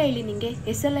 ಹೆಸರೇ ಹೇಳಿ. ನಿಂಗೆ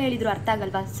ಹೆಸರೆಲ್ಲ ಹೇಳಿದ್ರು ಅರ್ಥ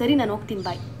ಆಗಲ್ವಾ? ಸರಿ, ನಾನು ಹೋಗ್ತೀನಿ,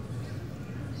 ಬಾಯ್.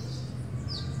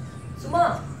 ಸುಮಾ,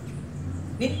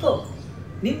 ನಿಂತ್ಕೋ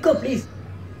ನಿಂತ್ಕೋ ಪ್ಲೀಸ್,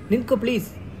 ನಿಂತ್ಕೋ ಪ್ಲೀಸ್.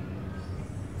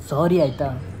 ಸಾರಿ ಆಯಿತಾ?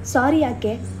 ಸಾರಿ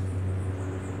ಯಾಕೆ?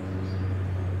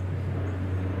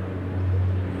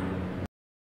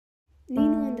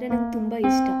 ನೀನು ಅಂದರೆ ನಂಗೆ ತುಂಬ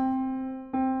ಇಷ್ಟ.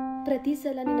 ಪ್ರತಿ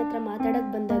ಸಲ ನಿನ್ನ ಹತ್ರ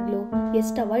ಮಾತಾಡೋಕ್ಕೆ ಬಂದಾಗಲೂ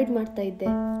ಎಷ್ಟು ಅವಾಯ್ಡ್ ಮಾಡ್ತಾ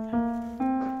ಇದ್ದೆ.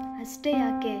 ಅಷ್ಟೇ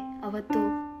ಯಾಕೆ ಅವತ್ತು?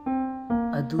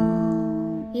 ಅದು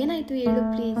ಏನಾಯಿತು ಹೇಳು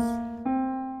ಪ್ಲೀಸ್.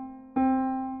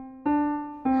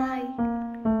 ಹಾಯ್.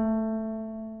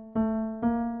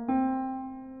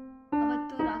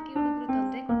 ಅವತ್ತು ರಾಕಿ ಹುಡುಗರು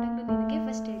ತೊಂದರೆ ಕೊಟ್ಟಾಗಲೂ ನಿನಗೆ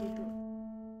ಫಸ್ಟ್ ಹೇಳಿದ್ದು.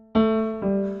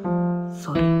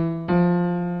 ಸಾರಿ.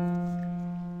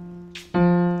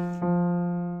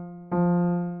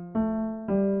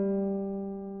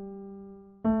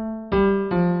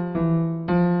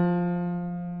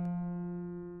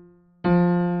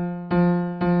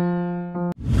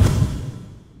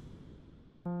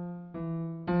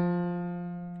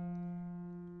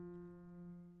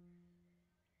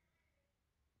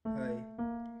 ಹಾಯ್.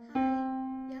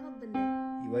 ಯಾವಾಗ ಬಂದೆ?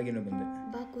 ಇವಾಗೇನೋ ಬಂದೆ.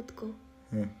 ಬಾ ಕೂತ್ಕೋ.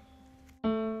 ಹ್ಞೂ.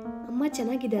 ಅಮ್ಮ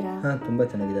ಚೆನ್ನಾಗಿದ್ದಾರಾ? ಹಾಂ, ತುಂಬ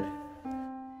ಚೆನ್ನಾಗಿದ್ದಾರೆ.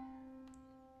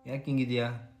 ಯಾಕೆ ಹಿಂಗಿದೆಯಾ?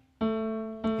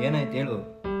 ಏನಾಯ್ತು ಹೇಳು.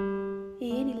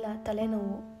 ಏನಿಲ್ಲ,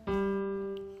 ತಲೆನೋವು.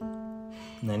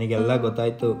 ನನಗೆಲ್ಲ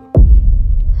ಗೊತ್ತಾಯ್ತು.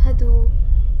 ಅದು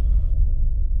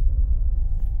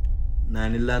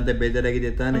ನಾನಿಲ್ಲ ಅಂತ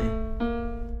ಬೇಜಾರಾಗಿದೆ ತಾನೇ?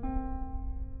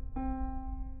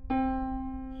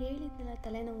 ಹೇಳಿದ್ನಲ್ಲ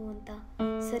ತಲೆನೋವು ಅಂತ.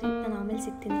 ಸರಿ, ನಾನು ಆಮೇಲೆ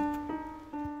ಸಿಗ್ತೀನಿ.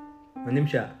 ಒಂದು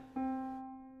ನಿಮಿಷ.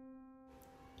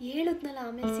 ಹೇಳಿದ್ನಲ್ಲ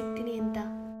ಆಮೇಲೆ ಸಿಗ್ತೀನಿ ಅಂತ.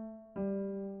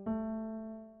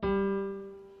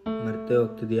 ಮರ್ತೇ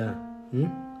ಹೋಗ್ತಿದ್ಯಾ?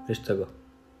 ಎಷ್ಟು ತಗೋ.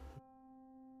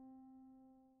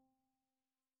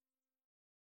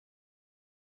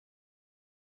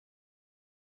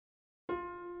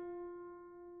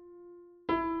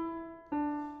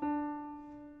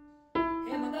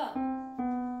 ಹೇ ಮಗ.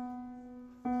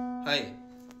 ಹಾಯ್.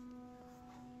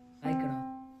 ಹಾಯ್ ಕಣ.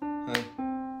 ಹಾಯ್.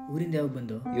 ಊರಿಂದ ಯಾವಾಗ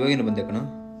ಬಂದು? ಇವಾಗೇನು ಬಂದೆ ಕಣ?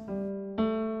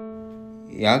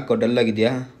 ಯಾಕೆ ಡಲ್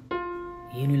ಆಗಿದೆಯಾ?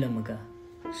 ಏನೂ ಇಲ್ಲ ಮಗ.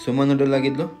 ಸುಮ್ಮನೆ ಡಲ್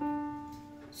ಆಗಿದ್ಲು?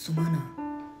 ಸುಮಾನ?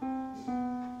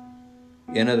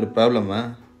 ಏನಾದರೂ ಪ್ರಾಬ್ಲಮ್ಮಾ?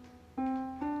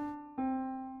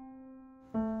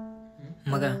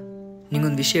 ಮಗ,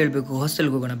 ನಿಂಗೊಂದು ವಿಷಯ ಹೇಳಬೇಕು.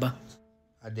 ಹಾಸ್ಟೆಲ್ಗೆ ಹೋಗೋಣ ಬಾ.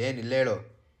 ಅದೇನಿಲ್ಲ ಹೇಳು.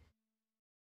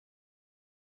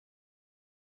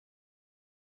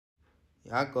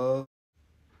 ಯಾಕೋ,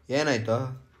 ಏನಾಯ್ತು?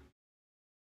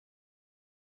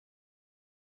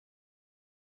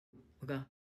 ಮಗ,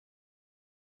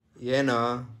 ಏನೋ?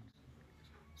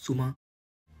 ಸುಮಾ.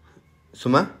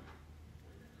 ಸುಮಾ?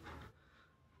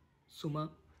 ಸುಮಾ.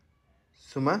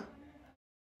 ಸುಮಾ?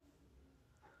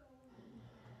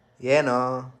 ಏನೋ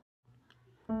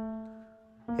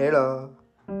ಹೇಳೋ.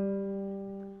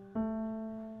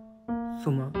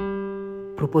 ಸುಮಾ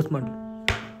ಪ್ರಪೋಸ್ ಮಾಡು.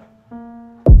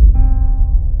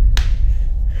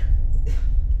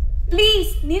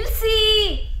 ಪ್ಲೀಸ್ ನಿಲ್ಲಿಸಿ.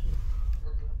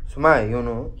 ಸುಮಾ,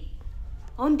 ಇವನು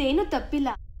ಅವನದೇನು ತಪ್ಪಿಲ್ಲ.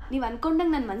 ನೀವು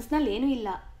ಅನ್ಕೊಂಡಂಗೆ ನನ್ನ ಮನಸ್ಸಿನಲ್ಲಿ ಏನೂ ಇಲ್ಲ.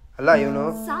 ಅಲ್ಲ ಇವನು.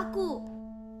 ಸಾಕು,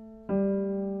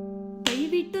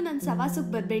 ದಯವಿಟ್ಟು ನನ್ನ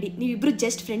ಸವಾಸಕ್ಕೆ ಬರಬೇಡಿ. ನೀವಿಬ್ರು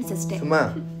ಜಸ್ಟ್ ಫ್ರೆಂಡ್ಸ್ ಅಷ್ಟೇ. ಸುಮಾ,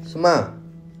 ಸುಮಾ.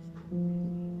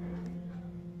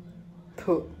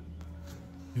 ಥು.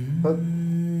 ಹೋಗ್.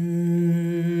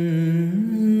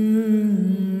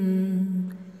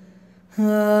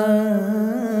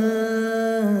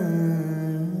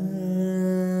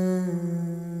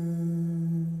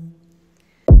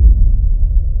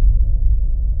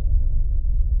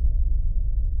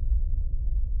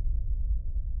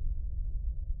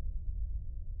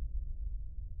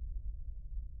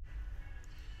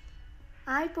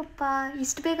 ಆಯ್ ಪಪ್ಪ,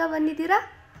 ಇಷ್ಟು ಬೇಗ ಬಂದಿದ್ದೀರಾ?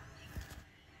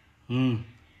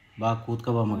 ಬಾ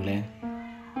ಕೂತ್ಕೋ ಬಾ ಮಗಳೇ.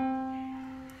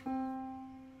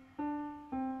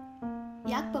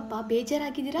 ಯಾಕೆ ಪಪ್ಪ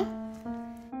ಬೇಜಾರಾಗಿದ್ದೀರಾ?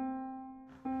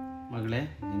 ಮಗಳೇ,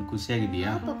 ನೀನು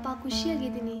ಖುಷಿಯಾಗಿದ್ದೀಯಾ? ಪಪ್ಪ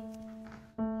ಖುಷಿಯಾಗಿದ್ದೀನಿ.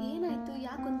 ಏನಾಯ್ತು,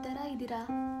 ಯಾಕೊಂಥರ ಇದ್ದೀರಾ?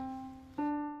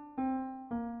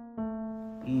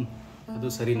 ಅದು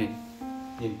ಸರಿನೇ.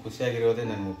 ನೀನು ಖುಷಿಯಾಗಿರೋದೇ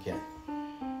ನನಗೆ ಮುಖ್ಯ.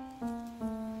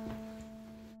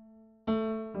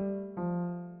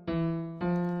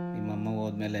 ನಿಮ್ಮಮ್ಮ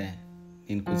ಹೋದ್ಮೇಲೆ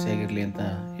ನೀನು ಖುಷಿಯಾಗಿರಲಿ ಅಂತ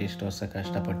ಎಷ್ಟು ವರ್ಷ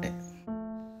ಕಷ್ಟಪಟ್ಟೆ.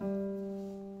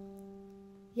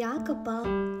 ಯಾಕಪ್ಪ,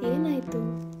 ಏನಾಯ್ತು?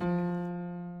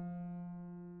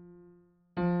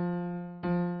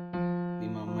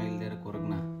 ನಿಮ್ಮ ಅಮ್ಮ ಇಲ್ಲದೆ ಇರೋ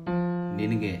ಕೊರಗನ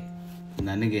ನಿನಗೆ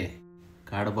ನನಗೆ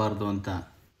ಕಾಡಬಾರ್ದು ಅಂತ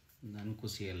ನನ್ನ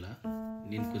ಖುಷಿಯಲ್ಲ,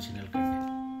 ನಿನ್ನ ಖುಷಿನಲ್ಲಿ ಕಂಡೆ.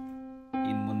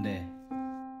 ಇನ್ನು ಮುಂದೆ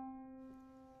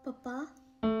ಪಪ್ಪ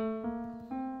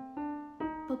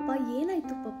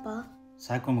ಏನಾಯ್ತು ಪಪ್ಪ?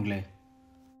 ಸಾಕು ಮಗಳೇ.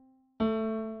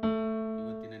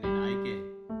 ಇವತ್ತಿನ ನಿನ್ನ ಆಯ್ಕೆ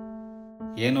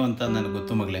ಏನು ಅಂತ ನನಗೆ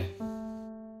ಗೊತ್ತು ಮಗಳೇ.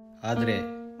 ಆದರೆ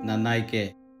ನನ್ನ ಆಯ್ಕೆ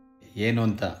ಏನು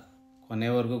ಅಂತ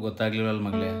ಕೊನೆವರೆಗೂ ಗೊತ್ತಾಗ್ಲಿಲ್ವಲ್ಲ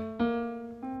ಮಗಳೇ.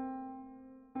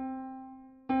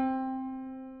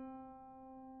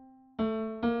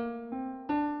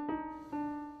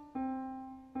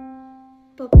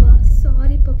 ಪಪ್ಪ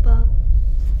ಸಾರಿ ಪಪ್ಪ.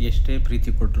 ಎಷ್ಟೇ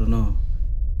ಪ್ರೀತಿ ಕೊಟ್ರು,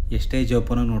 ಎಷ್ಟೇ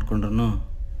ಜೋಪಾನ ನೋಡ್ಕೊಂಡ್ರು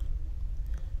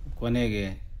ಕೊನೆಗೆ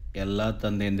ಎಲ್ಲ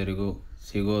ತಂದೆಯಂದಿರಿಗೂ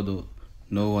ಸಿಗೋದು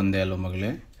ನೋವು ಒಂದೇ ಅಲ್ವ ಮಗಳೇ.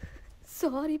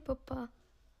 ಸಾರಿ ಪಪ್ಪ.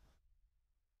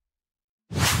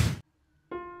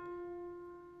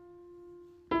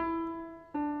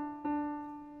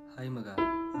 ಹಾಯ್ ಮಗ.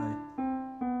 ಹಾಯ್.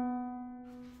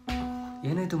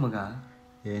 ಏನಾಯ್ತು ಮಗ?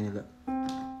 ಏನಿಲ್ಲ.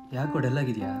 ಯಾಕೋ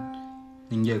ಡಲ್ಲಾಗಿದೆಯಾ?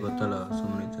 ನಿಂಗೆ ಗೊತ್ತಲ್ಲ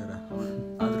ಸುಮ್ಮನೆ ವಿಚಾರ.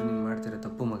 ಆದರೂ ನೀನು ಮಾಡ್ತಿರೋ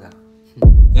ತಪ್ಪು ಮಗ.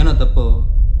 ಏನೋ ತಪ್ಪು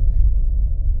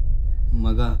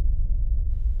ಮಗ?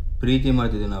 ಪ್ರೀತಿ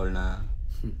ಮಾಡ್ತಿದ್ದೀನಿ ಅವಳನ್ನ.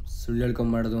 ಸುಳ್ಳು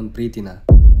ಹೇಳ್ಕೊಂಬಾಡೋದು ಒಂದು ಪ್ರೀತಿನ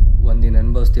ಒಂದಿನ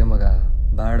ಅನುಭವಿಸ್ತೀಯ ಮಗ.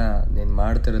 ಬೇಡ, ನೀನು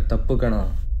ಮಾಡ್ತಿರೋ ತಪ್ಪು ಕಣ.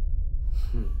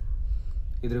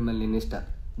 ಇದ್ರ ಮೇಲೆ ನಿನ್ನ ಇಷ್ಟ.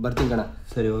 ಬರ್ತೀನಿ ಕಣ.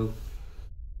 ಸರಿ ಹೋಗು.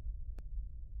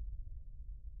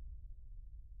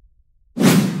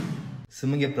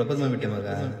 ಸುಮ್ಮಿಗೆ ಪ್ರಪೋಸ್ ಮಾಡಿಬಿಟ್ಟೆ ಮಗ.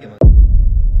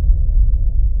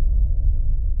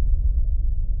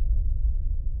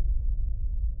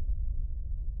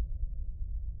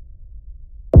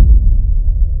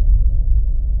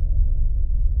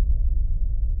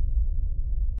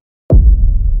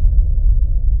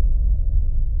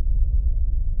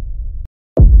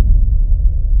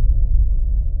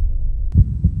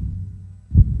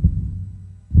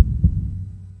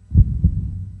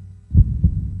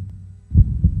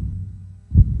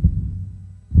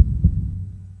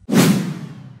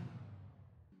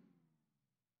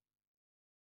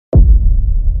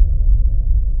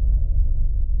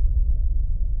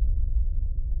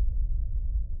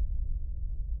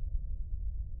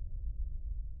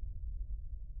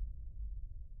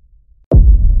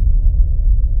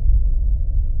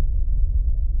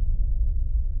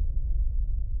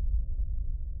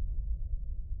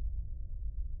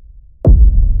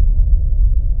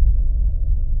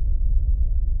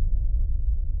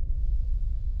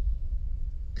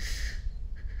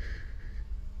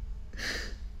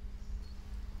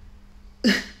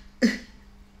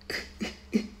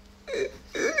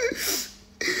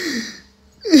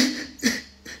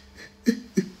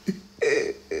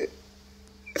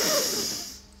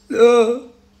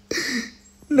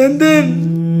 ನಂದನ್,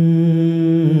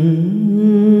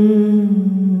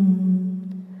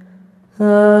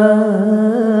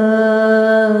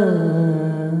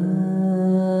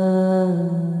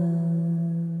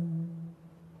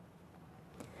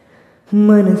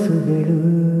 ಮನಸ್ಸುಗಳು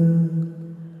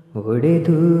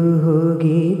ಒಡೆದು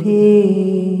ಹೋಗಿದೆ,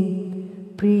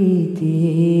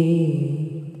 ಪ್ರೀತಿಯೇ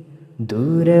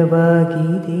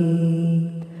ದೂರವಾಗಿದೆ.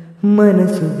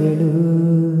 ಮನಸ್ಸುಗಳು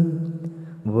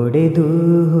ಒಡೆದು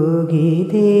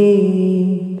ಹೋಗಿದೆ,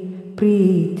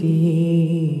 ಪ್ರೀತಿಯೇ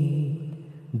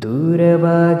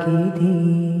ದೂರವಾಗಿದೆ.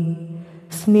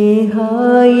 ಸ್ನೇಹ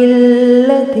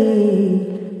ಇಲ್ಲದೆ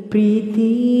ಪ್ರೀತಿ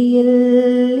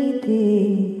ಎಲ್ಲಿದೆ?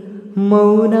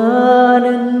 ಮೌನ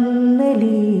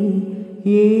ನನ್ನಲ್ಲಿ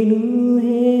ಏನು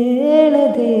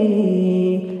ಹೇಳದೆ,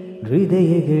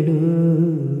 ಹೃದಯಗಳು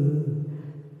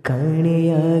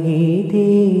ಕಾಣೆಯಾಗಿದೆ,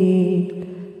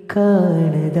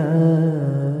 ಕಾಣದ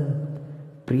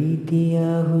ಪ್ರೀತಿಯ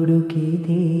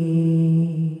ಹುಡುಕಿದೆ.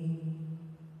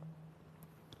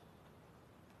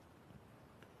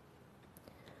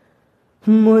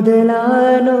 ಮೊದಲ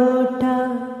ನೋಟ,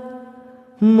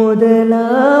 ಮೊದಲ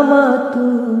ಮಾತು,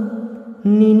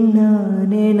 ನಿನ್ನ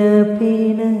ನೆನಪೇ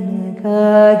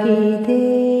ನನಗಾಗಿದೆ.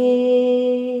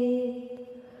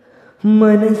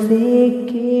 ಮನಸ್ಸೇ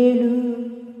ಕೇಳು,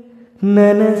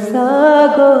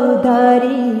 ನನಸಾಗೋ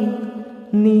ದಾರಿ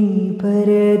ನೀ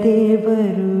ಬರದೆ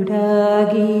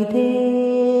ಬರುಡಾಗಿದೆ.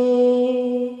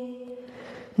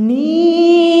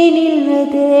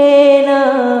 ನೀನಿಲ್ಲದೆ ನಾ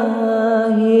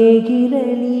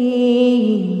ಹೇಗಿರಲಿ?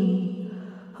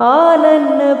 ಆ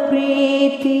ನನ್ನ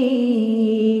ಪ್ರೀತಿ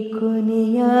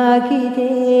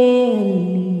ಕೊನೆಯಾಗಿದೆ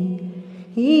ಅಲ್ಲಿ,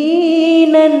 ಈ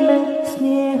ನನ್ನ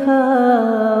ಸ್ನೇಹ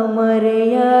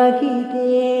ಮರೆಯಾಗಿದೆ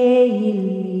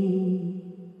ಇಲ್ಲಿ.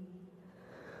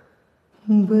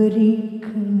 ಬರೀ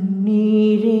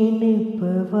ಕಣ್ಣೀರೇ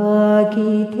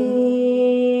ನೆಪವಾಗಿದೆ.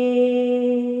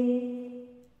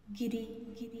 ಗಿರಿ,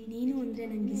 ನೀನು ಅಂದರೆ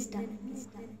ನನಗಿಷ್ಟ.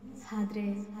 ಆದರೆ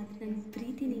ನನ್ನ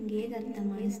ಪ್ರೀತಿ ನಿಂಗೆ ಹೇಗೆ ಅರ್ಥ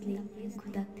ಮಾಡಿಸ್ಲಿ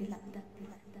ಗೊತ್ತಾಗ್ತಿಲ್ಲ.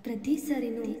 ಪ್ರತಿ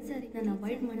ಸಾರಿನೂ ನಾನು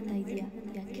ಅವಾಯ್ಡ್ ಮಾಡ್ತಾ ಇದೆಯಾ?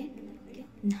 ಯಾಕೆ?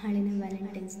 ನಾಳೆನೇ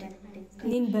ವ್ಯಾಲೆಂಟೈನ್ಸ್ ಡೇ.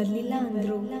 ನೀನು ಬರಲಿಲ್ಲ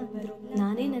ಅಂದರೂ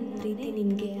ನಾನೇ ನನ್ನ ಪ್ರೀತಿ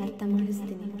ನಿನಗೆ ಅರ್ಥ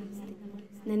ಮಾಡಿಸ್ತೀನಿ.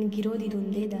 ನನಗಿರೋದು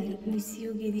ಇದೊಂದೇ ದಾರಿ. ಮಿಸ್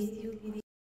ಯು ಗಿರಿ.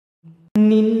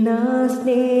 ನಿನ್ನ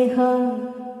ಸ್ನೇಹ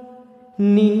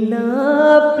ನಿನ್ನ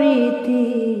ಪ್ರೀತಿ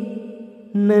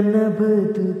ನನ್ನ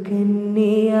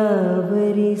ಬದುಕನ್ನೇ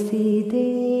ಆವರಿಸಿದೆ.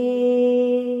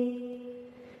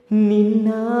 ನಿನ್ನ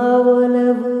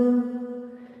ಒಲವು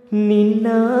ನಿನ್ನ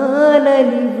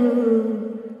ನಲಿವು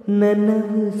ನನ್ನ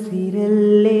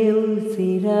ಉಸಿರಲ್ಲೇ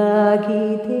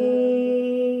ಉಸಿರಾಗಿದೆ.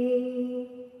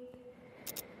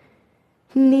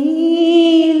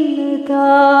 ನೀಲ್ಲದ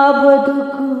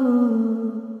ಬದುಕು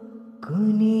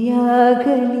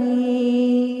ಕೊನೆಯಾಗಲಿ,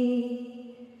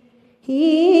 ಈ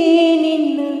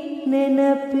ನಿನ್ನ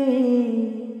ನೆನಪೇ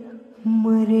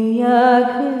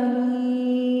ಮರೆಯಾಗಲಿ.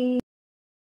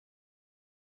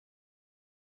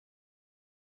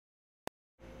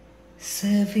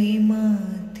 ಸವಿ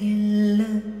ಮಾತೆಲ್ಲ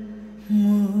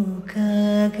ಮೂಗಾಗಲಿ,